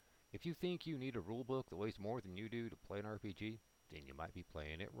If you think you need a rulebook that weighs more than you do to play an RPG, then you might be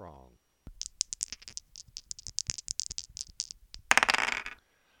playing it wrong.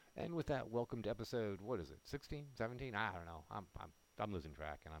 And with that, welcome to episode, what is it, 16, 17? I don't know. I'm losing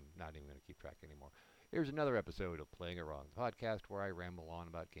track, and I'm not even going to keep track anymore. Here's another episode of Playing It Wrong, the podcast where I ramble on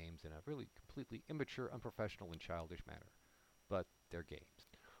about games in a really completely immature, unprofessional, and childish manner. But they're games.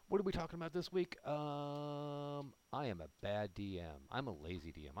 What are we talking about this week? I am a bad DM. I'm a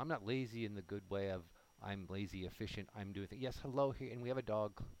lazy DM. I'm not lazy in the good way of I'm lazy, efficient. I'm doing things. Yes, hello here, and we have a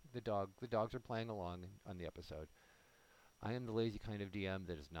dog. The dogs are playing along on the episode. I am the lazy kind of DM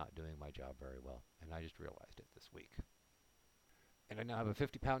that is not doing my job very well, and I just realized it this week. And I now have a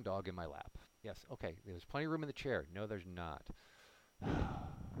 50-pound dog in my lap. Yes, okay, there's plenty of room in the chair. No, there's not.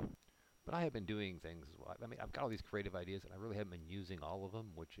 But I have been doing things as well. I mean, I've got all these creative ideas, and I really haven't been using all of them,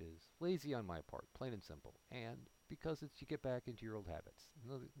 which is lazy on my part, plain and simple. And because it's you get back into your old habits.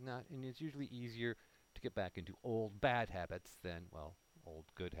 And it's usually easier to get back into old bad habits than, well, old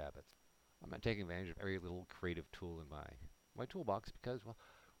good habits. I'm not taking advantage of every little creative tool in my toolbox because, well,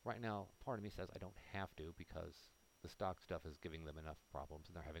 right now, part of me says I don't have to because the stock stuff is giving them enough problems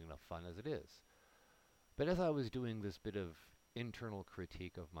and they're having enough fun as it is. But as I was doing this bit of internal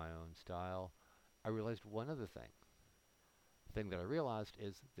critique of my own style, I realized one other thing. The thing that I realized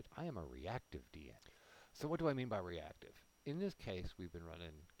is that I am a reactive DM. So what do I mean by reactive? In this case, we've been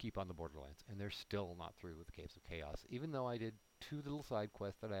running Keep on the Borderlands, and they're still not through with Caves of Chaos, even though I did two little side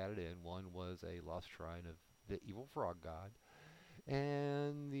quests that I added in. One was a lost shrine of the evil frog god,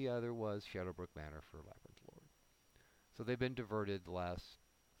 and the other was Shadowbrook Manor for Labyrinth Lord. So they've been diverted the last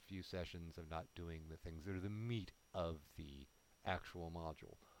few sessions of not doing the things that are the meat of the actual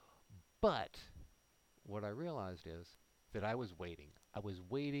module. But what I realized is that I was waiting. I was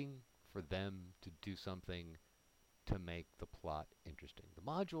waiting for them to do something to make the plot interesting. The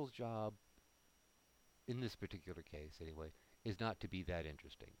module's job, in this particular case anyway, is not to be that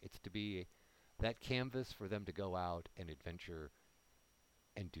interesting. It's to be that canvas for them to go out and adventure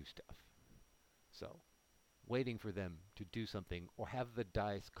and do stuff. So, waiting for them to do something or have the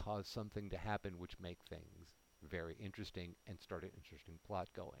dice cause something to happen which make things very interesting and start an interesting plot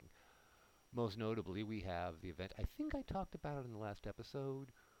going. Most notably, we have the event, I think I talked about it in the last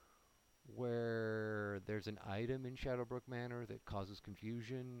episode, where there's an item in Shadowbrook Manor that causes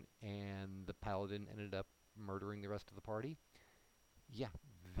confusion and the paladin ended up murdering the rest of the party. Yeah,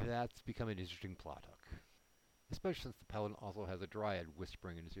 that's become an interesting plot hook. Especially since the paladin also has a dryad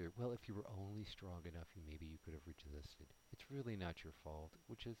whispering in his ear, well, if you were only strong enough, maybe you could have resisted. It's really not your fault,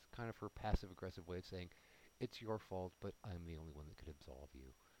 which is kind of her passive-aggressive way of saying, it's your fault, but I'm the only one that could absolve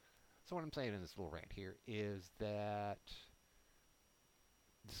you. So what I'm saying in this little rant here is that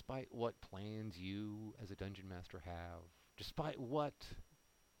despite what plans you as a dungeon master have, despite what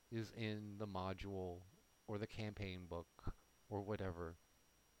is in the module or the campaign book or whatever,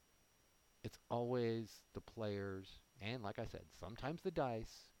 it's always the players and, like I said, sometimes the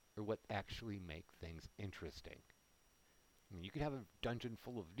dice are what actually make things interesting. I mean, you could have a dungeon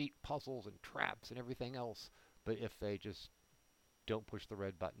full of neat puzzles and traps and everything else, but if they just don't push the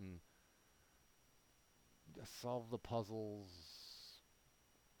red button, solve the puzzles,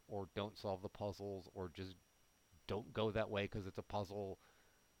 or don't solve the puzzles, or just don't go that way because it's a puzzle,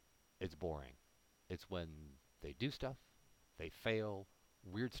 it's boring. It's when they do stuff, they fail,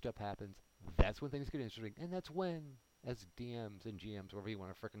 weird stuff happens. That's when things get interesting, and that's when, as DMs and GMs, whatever you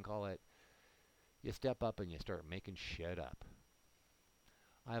want to frickin' call it, you step up and you start making shit up.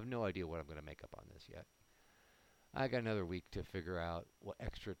 I have no idea what I'm going to make up on this yet. I got another week to figure out what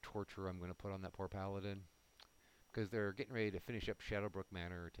extra torture I'm going to put on that poor paladin, because they're getting ready to finish up Shadowbrook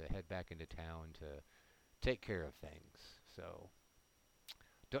Manor to head back into town to take care of things. So,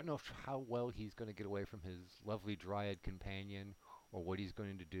 don't know how well he's going to get away from his lovely dryad companion, or what he's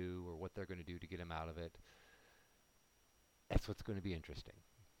going to do, or what they're going to do to get him out of it. That's what's going to be interesting.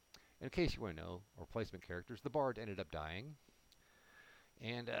 And in case you want to know, replacement characters, the bard ended up dying.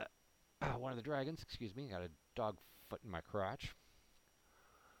 And one of the dragons, got a dog foot in my crotch.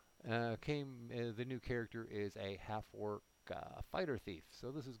 The new character is a half-orc fighter thief.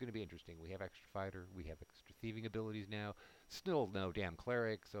 So this is going to be interesting. We have extra fighter, we have extra thieving abilities now. Still no damn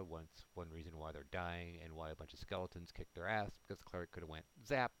cleric, so one reason why they're dying and why a bunch of skeletons kicked their ass, because the cleric could have went,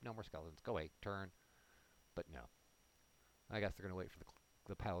 zap, no more skeletons, go away, turn. But no. I guess they're going to wait for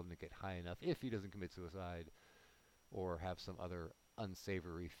the paladin to get high enough, if he doesn't commit suicide, or have some other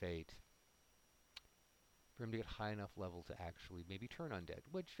unsavory fate, for him to get high enough level to actually maybe turn undead.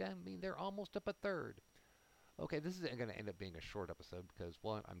 Which, I mean, they're almost up a third. Okay, this is going to end up being a short episode because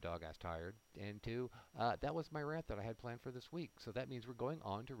one, I'm dog-ass tired, and two, that was my rant that I had planned for this week. So that means we're going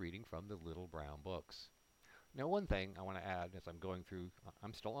on to reading from the Little Brown Books. Now, one thing I want to add as I'm going through,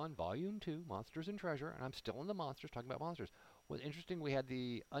 I'm still on Volume 2, Monsters and Treasure, and I'm still in the monsters, talking about monsters. What's interesting, we had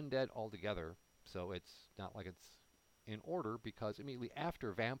the undead all together, so it's not like it's in order because immediately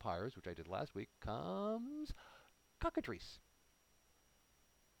after vampires, which I did last week, comes cockatrice.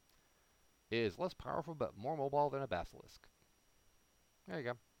 Is less powerful but more mobile than a basilisk. There you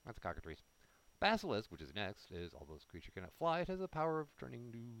go. That's a cockatrice. Basilisk, which is next, is although this creature cannot fly, it has the power of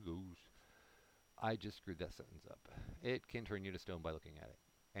turning to ghosts. I just screwed that sentence up. It can turn you to stone by looking at it,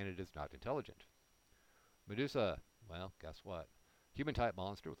 and it is not intelligent. Medusa, well, guess what? Human-type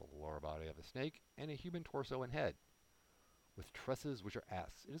monster with the lower body of a snake and a human torso and head. With tresses which are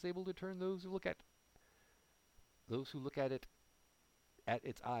asps, it is able to turn those who look at it at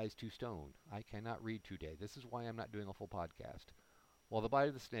its eyes to stone. I cannot read today. This is why I'm not doing a full podcast. While the bite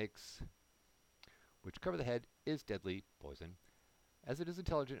of the snakes, which cover the head, is deadly poison, as it is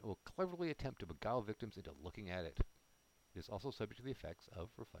intelligent, it will cleverly attempt to beguile victims into looking at it. It is also subject to the effects of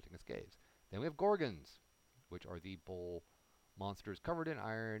reflecting its gaze. Then we have gorgons, which are the bull monsters covered in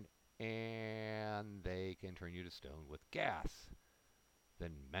iron, and they can turn you to stone with gas.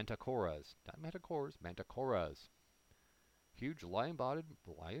 Then manticoras, not manticores, manticoras. Huge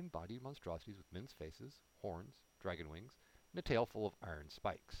lion-bodied monstrosities with men's faces, horns, dragon wings, and a tail full of iron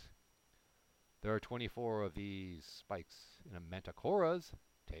spikes. There are 24 of these spikes in a manticora's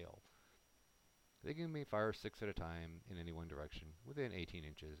tail. They can be fired 6 at a time in any one direction within 18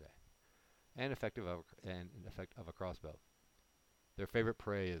 inches and effect of a crossbow. Their favorite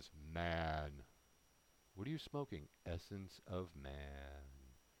prey is man. What are you smoking? Essence of man.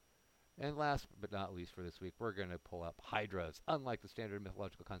 And last but not least for this week, we're going to pull up hydras. Unlike the standard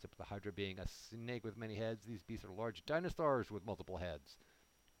mythological concept of the hydra being a snake with many heads, these beasts are large dinosaurs with multiple heads.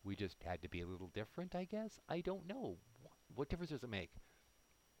 We just had to be a little different, I guess? I don't know. What difference does it make?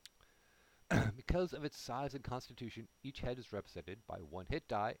 Because of its size and constitution, each head is represented by 1 hit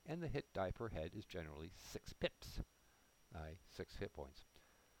die, and the hit die per head is generally 6 pips, 6 hit points.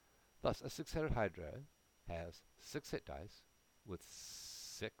 Thus, a 6-headed hydra has 6 hit dice with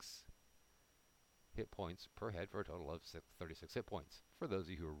 6 hit points per head for a total of 36 hit points, for those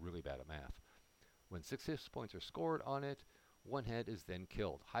of you who are really bad at math. When 6 hit points are scored on it, 1 head is then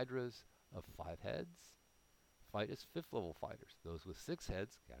killed. Hydras of 5 heads fight as 5th level fighters. Those with 6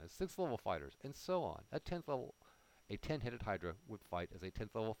 heads count as 6th level fighters, and so on. A 10-headed Hydra would fight as a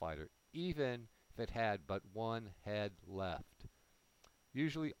 10th level fighter, even if it had but 1 head left.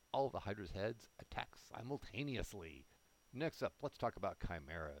 Usually all of the Hydra's heads attack simultaneously. Next up, let's talk about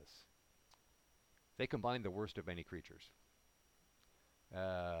chimeras. They combine the worst of many creatures.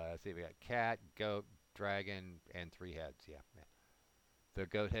 Let's see, we got cat, goat, dragon, and 3 heads. Yeah. The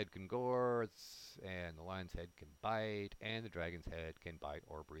goat head can gore, and the lion's head can bite, and the dragon's head can bite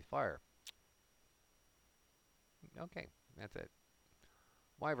or breathe fire. Okay, that's it.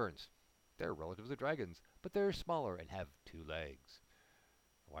 Wyverns. They're relatives of dragons, but they're smaller and have 2 legs.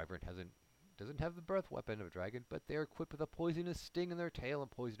 A wyvern doesn't have the breath weapon of a dragon, but they're equipped with a poisonous sting in their tail and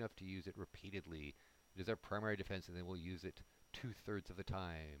poison enough to use it repeatedly. It is their primary defense, and they will use it 2/3 of the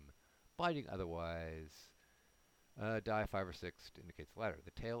time. Biting otherwise, die 5 or 6 indicates the latter.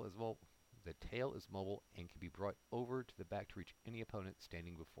 The tail is mobile and can be brought over to the back to reach any opponent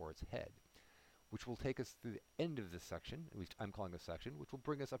standing before its head, which will take us through the end of this section, at least I'm calling this section, which will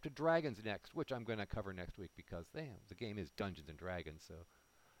bring us up to dragons next, which I'm going to cover next week because the game is Dungeons and Dragons, so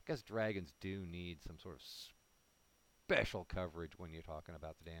I guess dragons do need some sort of special coverage when you're talking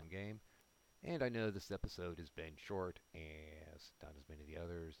about the damn game. And I know this episode has been short, as not as many of the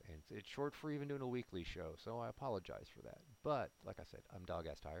others, and it's short for even doing a weekly show, so I apologize for that. But, like I said, I'm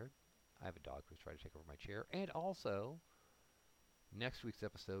dog-ass tired. I have a dog who's trying to take over my chair, and also, next week's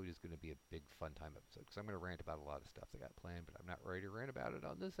episode is going to be a big fun time episode, because I'm going to rant about a lot of stuff that got planned, but I'm not ready to rant about it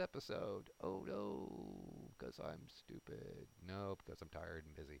on this episode. Oh no, because I'm stupid. No, because I'm tired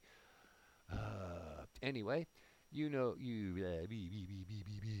and busy. Anyway,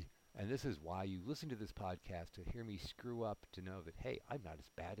 and this is why you listen to this podcast, to hear me screw up, to know that, hey, I'm not as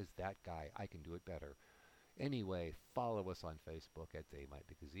bad as that guy. I can do it better. Anyway, follow us on Facebook at They Might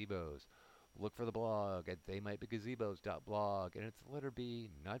Be Gazebos. Look for the blog at theymightbegazebos.blog, and it's the letter B,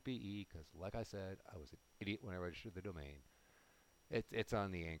 not B-E, because like I said, I was an idiot when I registered the domain. It's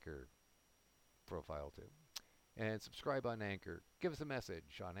on the Anchor profile too. And subscribe on Anchor. Give us a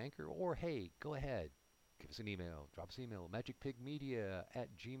message on Anchor, or hey, go ahead. Give us an email. Drop us an email.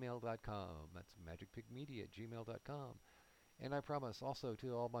 magicpigmedia@gmail.com. That's magicpigmedia@gmail.com. And I promise also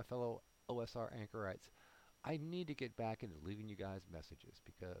to all my fellow OSR anchorites, I need to get back into leaving you guys messages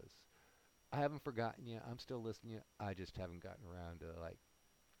because I haven't forgotten you. I'm still listening to you. I just haven't gotten around to like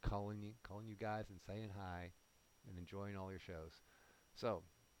calling you guys and saying hi and enjoying all your shows. So,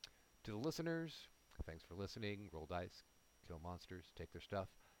 to the listeners, thanks for listening. Roll dice, kill monsters, take their stuff.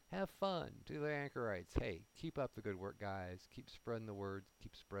 Have fun. To the anchorites, hey, keep up the good work, guys. Keep spreading the word.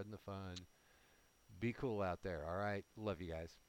 Keep spreading the fun. Be cool out there, all right? Love you guys.